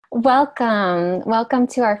Welcome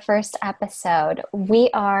to our first episode. We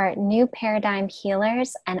are New Paradigm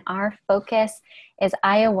Healers, and our focus is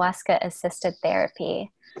ayahuasca assisted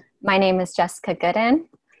therapy. My name is Jessica Gooden.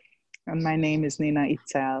 And my name is Nina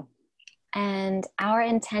Itzel. And our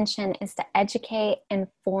intention is to educate,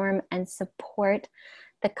 inform, and support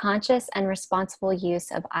the conscious and responsible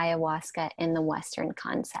use of ayahuasca in the Western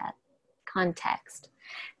context.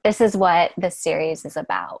 This is what this series is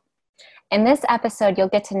about. In this episode, you'll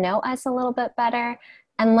get to know us a little bit better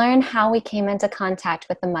and learn how we came into contact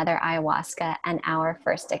with the mother ayahuasca and our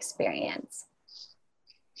first experience.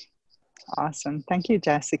 Awesome. Thank you,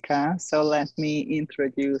 Jessica. So let me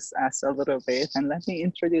introduce us a little bit, and let me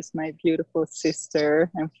introduce my beautiful sister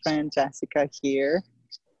and friend, Jessica, here.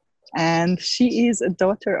 And she is a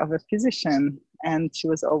daughter of a physician, and she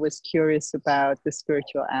was always curious about the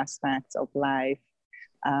spiritual aspects of life.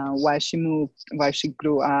 While she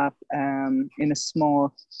grew up in a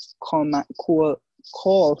small coal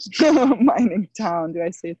mining town. Do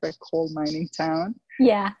I say it right? Coal mining town.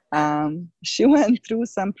 Yeah. She went through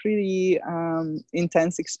some pretty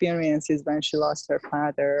intense experiences when she lost her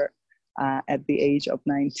father at the age of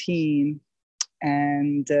 19.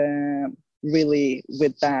 And really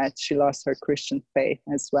with that, she lost her Christian faith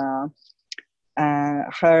as well.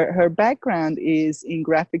 Her background is in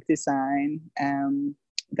graphic design.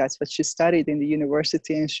 That's what she studied in the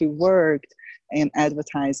university, and she worked in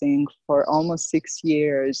advertising for almost 6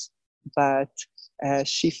 years, but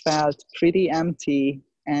she felt pretty empty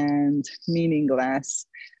and meaningless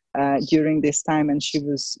during this time, and she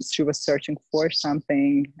was searching for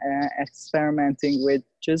something, experimenting with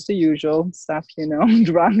just the usual stuff,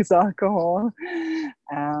 drugs, alcohol,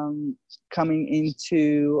 coming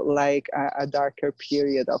into like a darker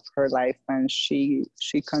period of her life, and she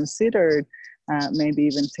considered maybe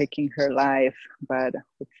even taking her life, but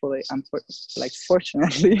hopefully,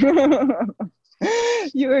 fortunately,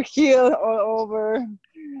 you're healed all over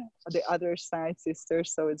the other side, sister.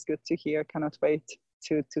 So it's good to hear. Cannot wait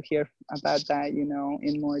to hear about that,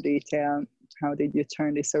 in more detail. How did you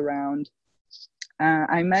turn this around?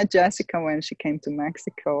 I met Jessica when she came to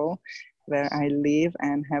Mexico, where I live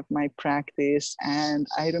and have my practice, and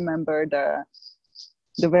I remember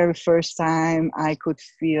the very first time I could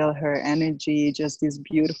feel her energy, just this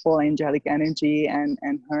beautiful angelic energy, and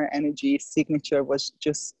her energy signature was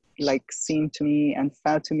just like seemed to me and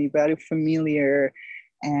felt to me very familiar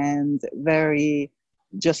and very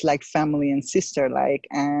just like family and sister like.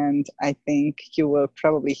 And I think you will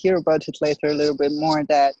probably hear about it later a little bit more,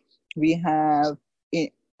 that we have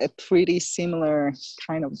a pretty similar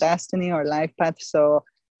kind of destiny or life path. So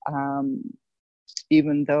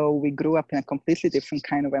even though we grew up in a completely different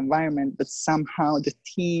kind of environment, but somehow the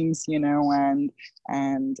themes, and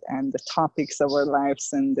the topics of our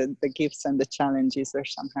lives and the gifts and the challenges are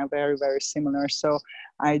somehow very, very similar. So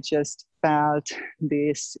I just felt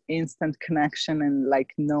this instant connection and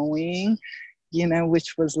like knowing,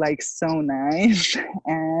 which was like so nice.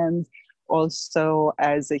 And also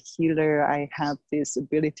as a healer, I have this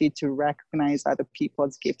ability to recognize other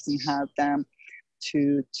people's gifts and help them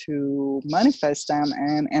to manifest them,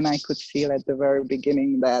 and I could feel at the very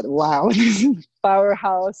beginning that wow, this is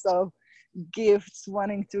powerhouse of gifts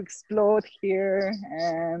wanting to explode here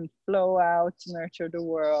and flow out to nurture the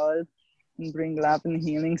world and bring love and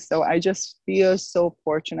healing. So I just feel so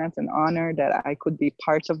fortunate and honored that I could be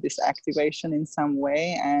part of this activation in some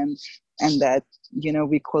way, and that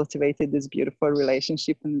we cultivated this beautiful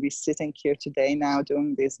relationship, and we're sitting here today now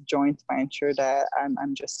doing this joint venture that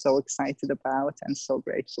I'm just so excited about and so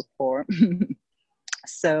grateful for.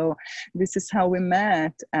 So this is how we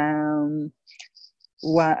met.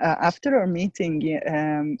 After our meeting,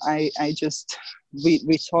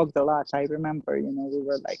 we talked a lot. I remember, we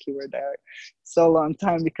were like, you were there so long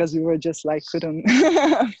time because we were just like couldn't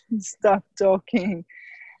stop talking.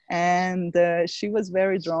 And she was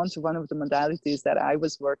very drawn to one of the modalities that I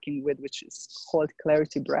was working with, which is called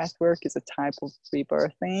clarity breathwork. It's a type of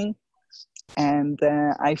rebirthing. And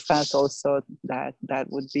I felt also that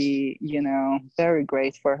would be, very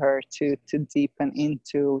great for her to deepen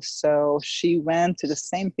into. So she went to the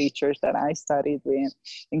same teachers that I studied with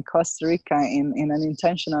in Costa Rica in an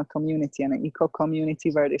intentional community and an eco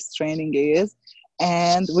community where this training is.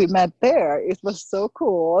 And we met there. It was so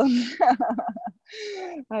cool.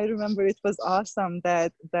 I remember it was awesome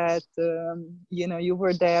that you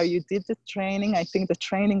were there. You did the training. I think the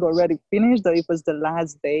training already finished, or it was the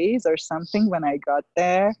last days or something when I got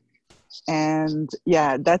there. And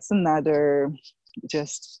yeah, that's another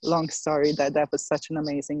just long story. That was such an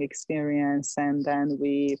amazing experience. And then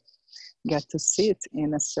we get to sit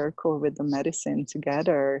in a circle with the medicine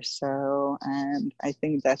together. So, and I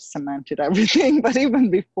think that cemented everything. But even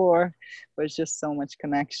before, was just so much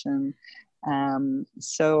connection.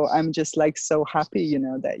 So I'm just like so happy, you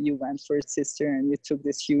know, that you went for it, sister, and you took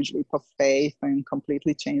this huge leap of faith and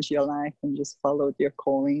completely changed your life and just followed your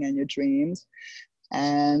calling and your dreams.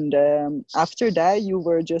 And after that, you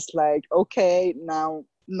were just like, okay, now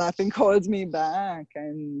nothing holds me back.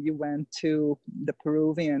 And you went to the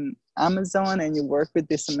Peruvian Amazon and you worked with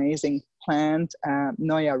this amazing plant,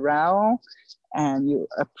 Noya Rao, and you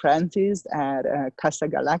apprenticed at Casa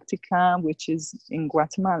Galactica, which is in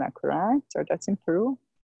Guatemala, correct? Or that's in Peru?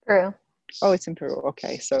 Peru. Oh, it's in Peru.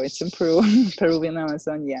 Okay, so it's in Peru, Peruvian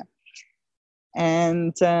Amazon, yeah.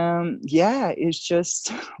 And yeah, it's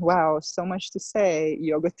just, wow, so much to say.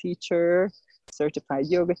 Yoga teacher, certified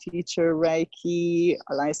yoga teacher, Reiki,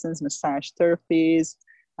 a licensed massage therapist,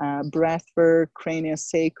 breathwork,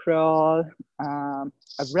 craniosacral,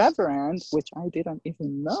 a reverend, which I didn't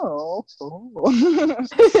even know. Oh.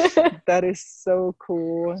 That is so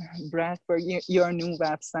cool. Breathwork, your new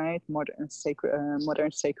website, Modern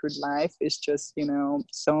Sacred Life, is just, you know,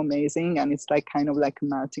 so amazing. And it's like kind of like a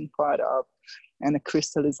melting pot of and a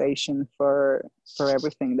crystallization for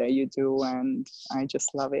everything that you do, and I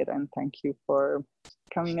just love it. And thank you for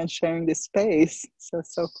coming and sharing this space.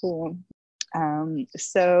 So cool.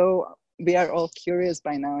 So we are all curious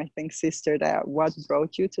by now, I think, sister, that what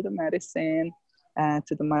brought you to the medicine,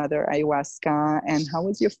 to the mother ayahuasca, and how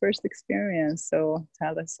was your first experience? So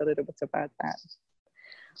tell us a little bit about that.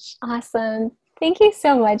 Awesome. Thank you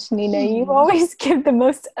so much, Nina. You always give the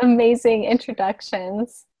most amazing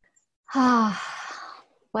introductions.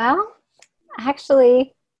 Well,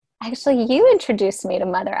 actually, you introduced me to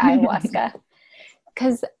Mother Ayahuasca,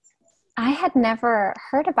 because I had never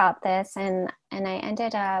heard about this, and I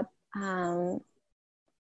ended up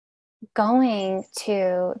going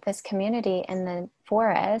to this community in the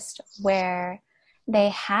forest where they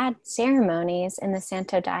had ceremonies in the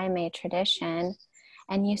Santo Daime tradition,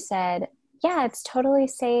 and you said, yeah, it's totally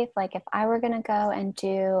safe. Like, if I were going to go and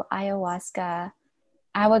do ayahuasca,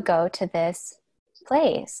 I would go to this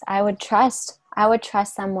place. I would trust them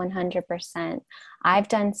 100%. I've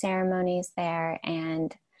done ceremonies there,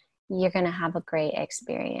 and you're going to have a great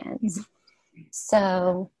experience.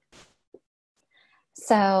 So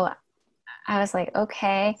I was like,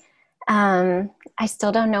 okay. I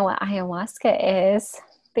still don't know what ayahuasca is,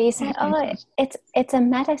 but you said, oh, it's a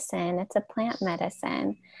medicine. It's a plant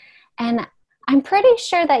medicine. And I'm pretty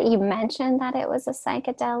sure that you mentioned that it was a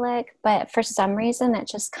psychedelic, but for some reason it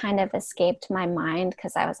just kind of escaped my mind,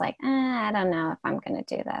 because I was like, I don't know if I'm going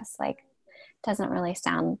to do this. Like, it doesn't really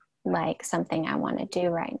sound like something I want to do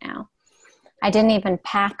right now. I didn't even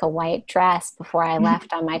pack a white dress before I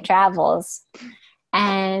left on my travels.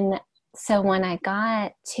 And so when I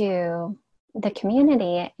got to the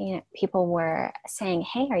community, you know, people were saying,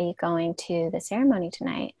 hey, are you going to the ceremony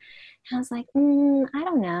tonight? And I was like, I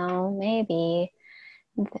don't know, maybe.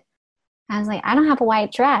 I was like, I don't have a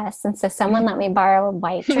white dress. And so someone let me borrow a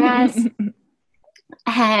white dress.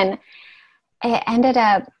 And it ended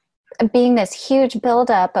up being this huge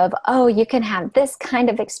buildup of, oh, you can have this kind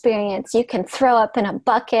of experience. You can throw up in a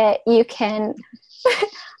bucket. You can,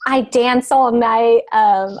 I dance all night.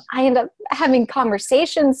 I end up having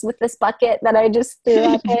conversations with this bucket that I just threw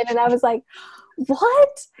up in. And I was like,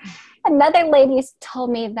 what? Another lady told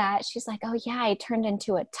me that. She's like, oh yeah, I turned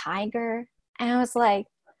into a tiger. And I was like,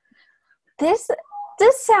 this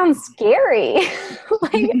sounds scary.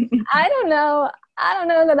 Like, I don't know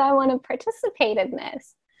that I want to participate in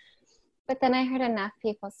this. But then I heard enough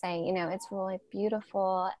people say, you know, it's really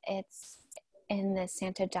beautiful. It's in the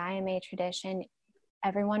Santo Daime tradition.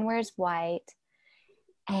 Everyone wears white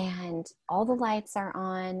and all the lights are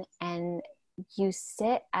on, and you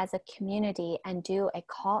sit as a community and do a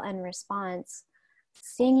call and response,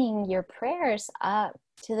 singing your prayers up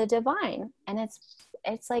to the divine. And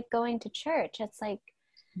it's like going to church. It's like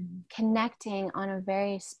connecting on a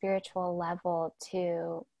very spiritual level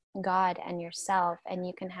to God and yourself, and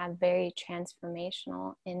you can have very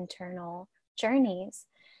transformational internal journeys.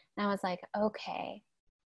 And I was like, okay,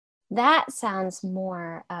 that sounds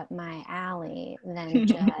more up my alley than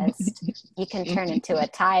just you can turn into a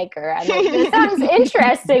tiger. I'm like, this sounds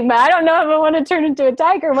interesting, but I don't know if I want to turn into a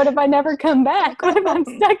tiger. What if I never come back? What if I'm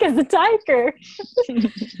stuck as a tiger?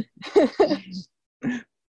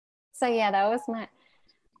 So yeah, that was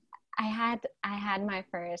I had my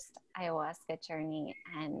first ayahuasca journey,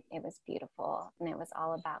 and it was beautiful, and it was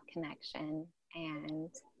all about connection, and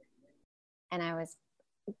I was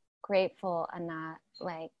grateful enough,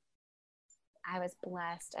 like, I was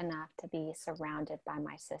blessed enough to be surrounded by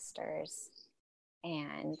my sisters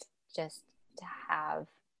and just to have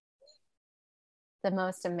the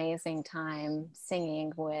most amazing time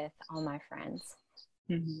singing with all my friends.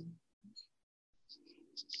 Mm-hmm.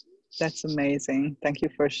 That's amazing. Thank you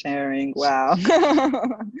for sharing. Wow.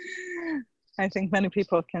 I think many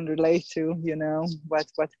people can relate to, what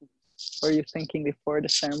were you thinking before the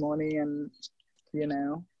ceremony, and,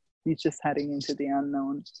 you're just heading into the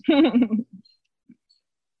unknown.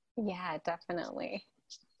 Yeah, definitely.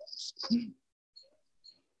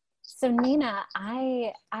 So Nina,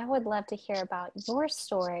 I would love to hear about your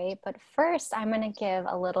story, but first I'm going to give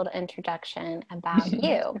a little introduction about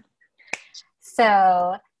you.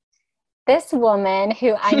 So this woman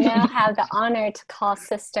who I now have the honor to call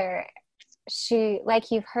sister, she, like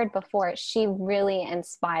you've heard before, she really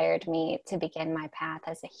inspired me to begin my path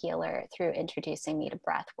as a healer through introducing me to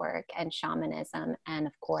breath work and shamanism and,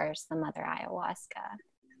 of course, the Mother Ayahuasca.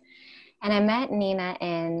 And I met Nina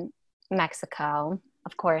in Mexico,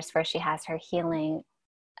 of course, where she has her healing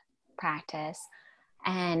practice.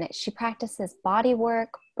 And she practices body work,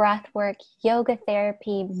 breath work, yoga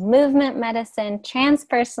therapy, movement medicine,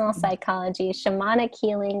 transpersonal psychology, shamanic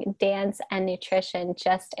healing, dance, and nutrition,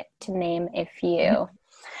 just to name a few.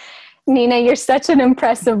 Nina, you're such an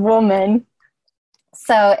impressive woman.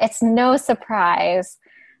 So it's no surprise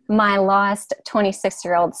my lost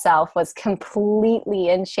 26-year-old self was completely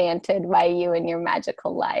enchanted by you and your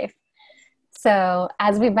magical life. So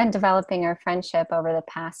as we've been developing our friendship over the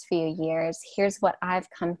past few years, here's what I've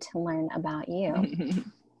come to learn about you.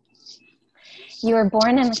 You were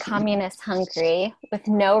born in communist Hungary with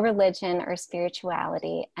no religion or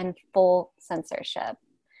spirituality and full censorship.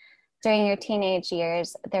 During your teenage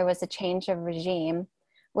years, there was a change of regime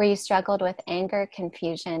where you struggled with anger,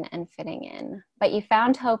 confusion, and fitting in. But you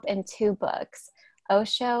found hope in two books,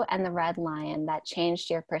 Osho and The Red Lion, that changed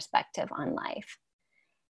your perspective on life.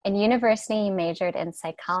 In university, you majored in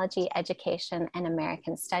psychology, education, and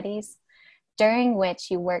American studies, during which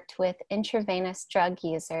you worked with intravenous drug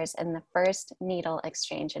users in the first needle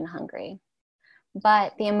exchange in Hungary.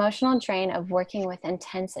 But the emotional drain of working with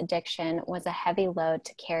intense addiction was a heavy load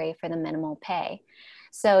to carry for the minimal pay.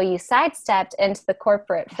 So you sidestepped into the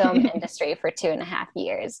corporate film industry for 2.5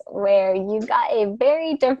 years, where you got a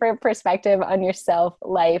very different perspective on yourself,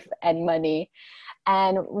 life, and money,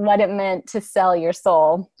 and what it meant to sell your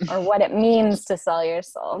soul, or what it means to sell your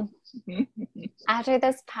soul. After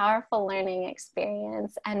this powerful learning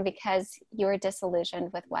experience, and because you were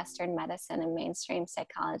disillusioned with Western medicine and mainstream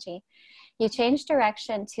psychology, you changed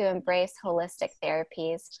direction to embrace holistic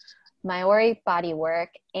therapies, Maori body work,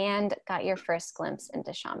 and got your first glimpse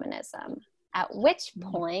into shamanism. At which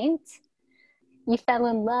point, you fell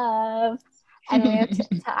in love and moved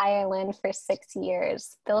to Ireland for 6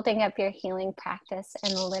 years, building up your healing practice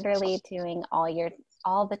and literally doing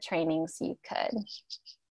all the trainings you could.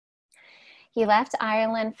 You left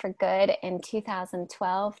Ireland for good in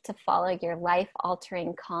 2012 to follow your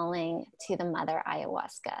life-altering calling to the Mother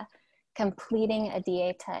Ayahuasca, completing a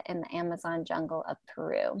dieta in the Amazon jungle of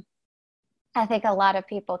Peru. I think a lot of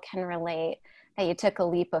people can relate that you took a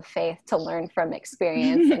leap of faith to learn from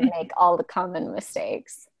experience and make all the common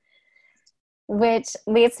mistakes. Which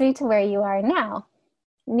leads me to where you are now.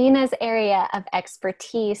 Nina's area of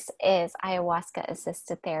expertise is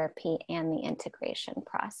ayahuasca-assisted therapy and the integration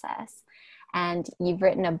process. And you've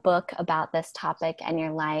written a book about this topic and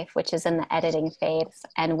your life, which is in the editing phase,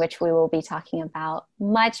 and which we will be talking about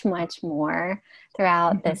much, much more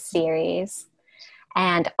throughout this series.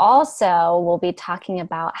 And also, we'll be talking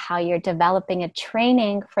about how you're developing a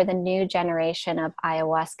training for the new generation of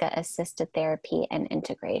ayahuasca-assisted therapy and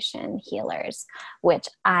integration healers, which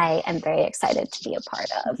I am very excited to be a part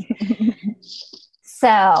of.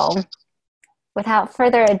 So, without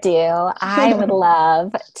further ado, I would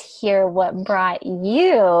love to hear what brought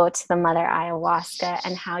you to the Mother Ayahuasca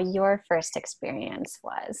and how your first experience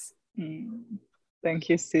was. Thank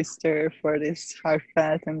you, sister, for this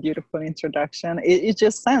heartfelt and beautiful introduction. It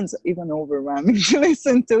just sounds even overwhelming to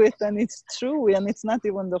listen to it, and it's true, and it's not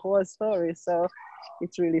even the whole story. So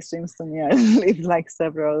it really seems to me I lived like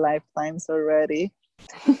several lifetimes already.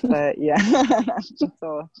 But yeah, it's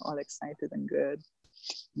all excited and good.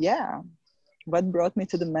 Yeah. What brought me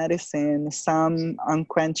to the medicine? Some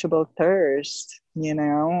unquenchable thirst.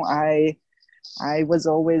 I was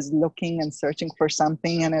always looking and searching for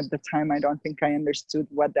something, and at the time I don't think I understood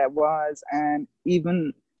what that was. And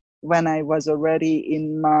even when I was already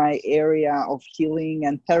in my area of healing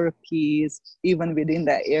and therapies, even within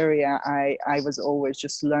that area, I was always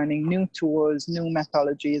just learning new tools, new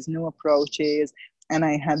methodologies, new approaches, and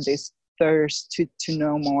I had this thirst to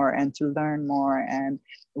know more and to learn more, and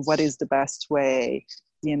what is the best way,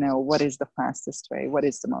 what is the fastest way, what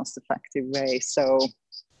is the most effective way. So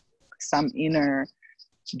some inner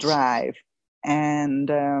drive. And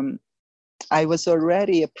I was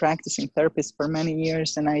already a practicing therapist for many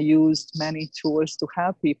years, and I used many tools to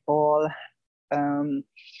help people.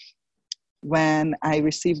 When I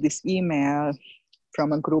received this email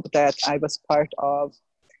from a group that I was part of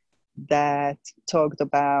that talked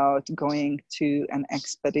about going to an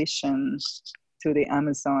expedition to the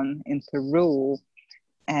Amazon in Peru,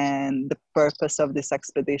 and the purpose of this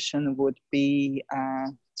expedition would be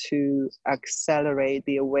to accelerate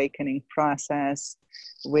the awakening process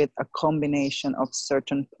with a combination of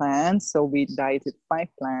certain plants. So we dieted 5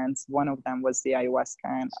 plants. One of them was the ayahuasca,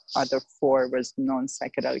 and other 4 was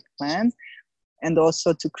non-psychedelic plants. And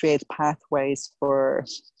also to create pathways for,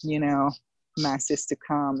 masses to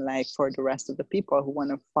come, like for the rest of the people who want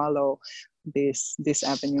to follow this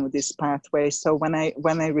avenue, this pathway. So when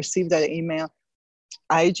I received that email,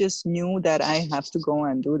 I just knew that I have to go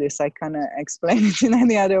and do this. I cannot explain it in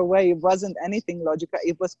any other way. It wasn't anything logical.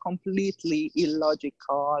 It was completely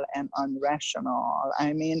illogical and unrational.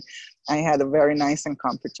 I mean, I had a very nice and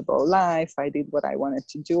comfortable life. I did what I wanted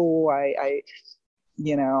to do. I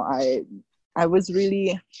was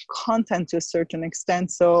really content to a certain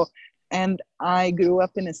extent. So, and I grew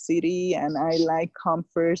up in a city, and I like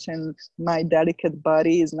comfort, and my delicate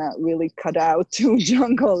body is not really cut out to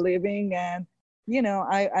jungle living. And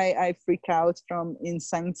I freak out from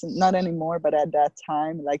insects, not anymore, but at that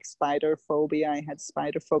time, like spider phobia, I had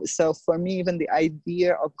spider phobia. So for me, even the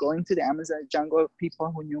idea of going to the Amazon jungle,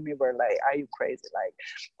 people who knew me were like, are you crazy? Like,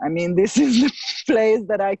 I mean, this is the place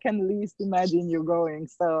that I can least imagine you going.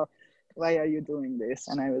 So why are you doing this?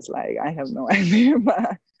 And I was like, I have no idea,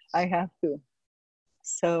 but I have to.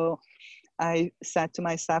 So I said to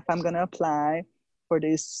myself, I'm going to apply for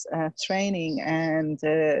this training, and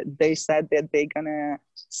they said that they're gonna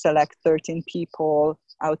select 13 people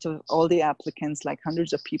out of all the applicants, like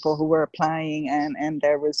hundreds of people who were applying, and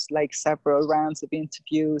there was like several rounds of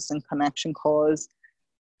interviews and connection calls,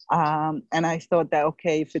 and I thought that,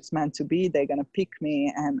 okay, if it's meant to be, they're gonna pick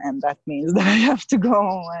me, and that means that I have to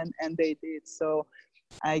go, and they did. So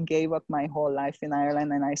I gave up my whole life in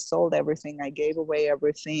Ireland, and I sold everything. I gave away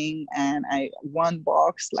everything, and one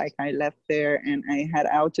box, like I left there, and I head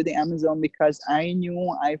out to the Amazon because I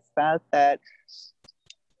felt that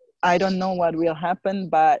I don't know what will happen,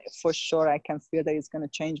 but for sure I can feel that it's going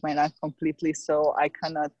to change my life completely. So I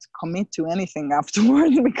cannot commit to anything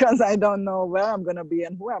afterwards because I don't know where I'm going to be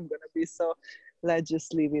and who I'm going to be. So let's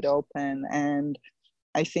just leave it open. And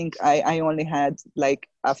I think I only had, like,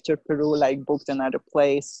 after Peru, like, booked another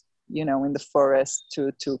place, in the forest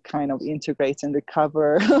to kind of integrate and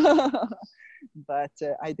recover. But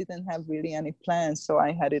I didn't have really any plans. So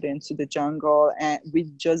I headed into the jungle, and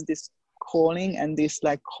with just this calling and this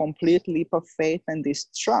like complete leap of faith and this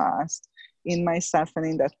trust in myself and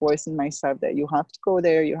in that voice in myself that you have to go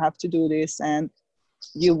there, you have to do this, and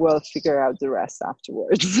you will figure out the rest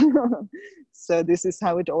afterwards. So this is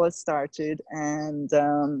how it all started. And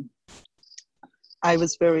I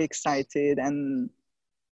was very excited, and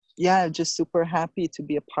yeah, just super happy to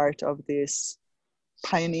be a part of this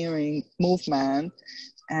pioneering movement.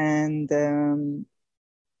 And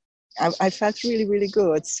I felt really, really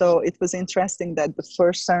good. So it was interesting that the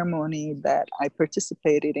first ceremony that I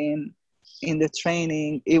participated in the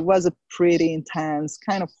training, it was a pretty intense,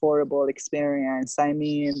 kind of horrible experience. I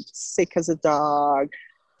mean, sick as a dog,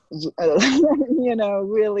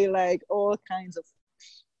 really like all kinds of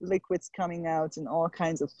liquids coming out in all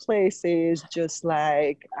kinds of places, just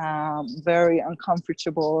like very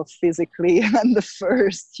uncomfortable physically. And the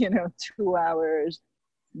first, 2 hours,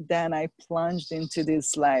 then I plunged into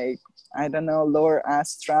this, like, I don't know, lower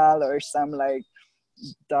astral or some like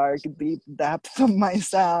dark, deep depth of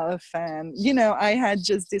myself. And, I had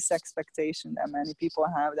just this expectation that many people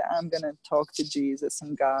have, that I'm going to talk to Jesus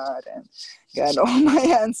and God and get all my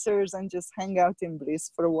answers and just hang out in bliss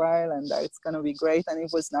for a while, and that it's going to be great. And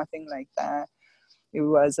it was nothing like that. It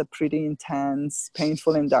was a pretty intense,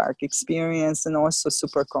 painful and dark experience, and also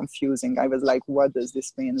super confusing. I was like, what does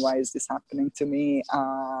this mean? Why is this happening to me?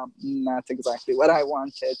 Not exactly what I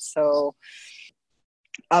wanted. So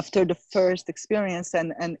after the first experience,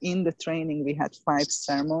 and in the training, we had 5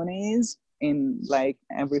 ceremonies. In like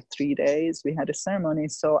every 3 days we had a ceremony.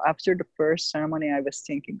 So after the first ceremony, I was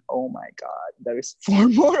thinking, oh my God, there is 4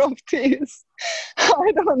 more of this.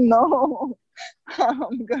 I don't know how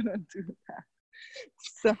I'm gonna do that.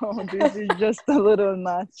 So this is just a little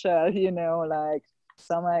nutshell, like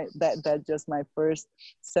So that's just my first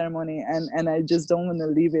ceremony, and I just don't want to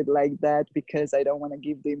leave it like that, because I don't want to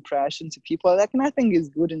give the impression to people like nothing is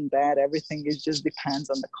good and bad. Everything is just depends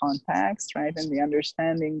on the context, right, and the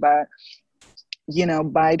understanding. But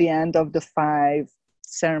by the end of the 5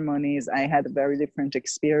 ceremonies, I had a very different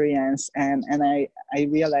experience, and I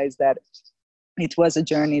realized that it was a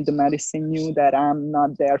journey. The medicine knew that I'm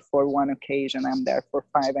not there for one occasion, I'm there for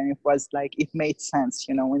 5. And it was like, it made sense,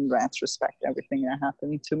 in retrospect, everything that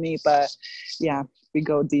happened to me. But yeah, we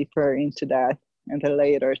go deeper into that at a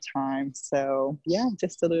later time. So yeah,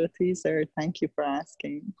 just a little teaser. Thank you for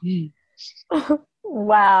asking.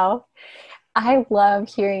 Wow. I love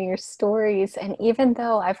hearing your stories. And even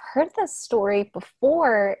though I've heard this story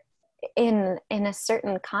before in a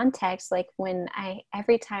certain context, like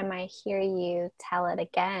every time I hear you tell it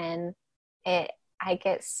again, I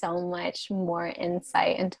get so much more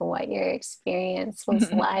insight into what your experience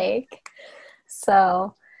was like.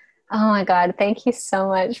 So, oh my God, thank you so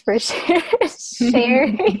much for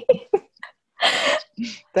sharing.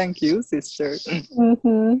 Thank you, sister.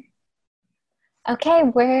 Mm-hmm. Okay,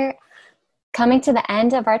 we're coming to the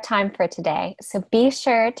end of our time for today. So be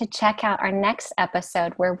sure to check out our next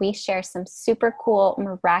episode where we share some super cool,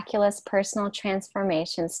 miraculous personal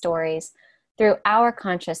transformation stories through our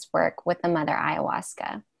conscious work with the Mother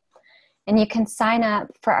Ayahuasca. And you can sign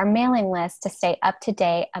up for our mailing list to stay up to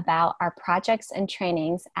date about our projects and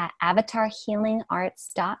trainings at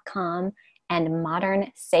avatarhealingarts.com and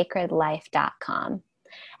modernsacredlife.com.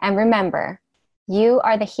 And remember, you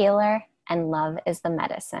are the healer and love is the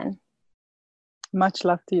medicine. Much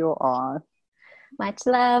love to you all. Much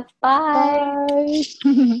love. Bye.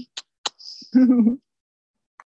 Bye.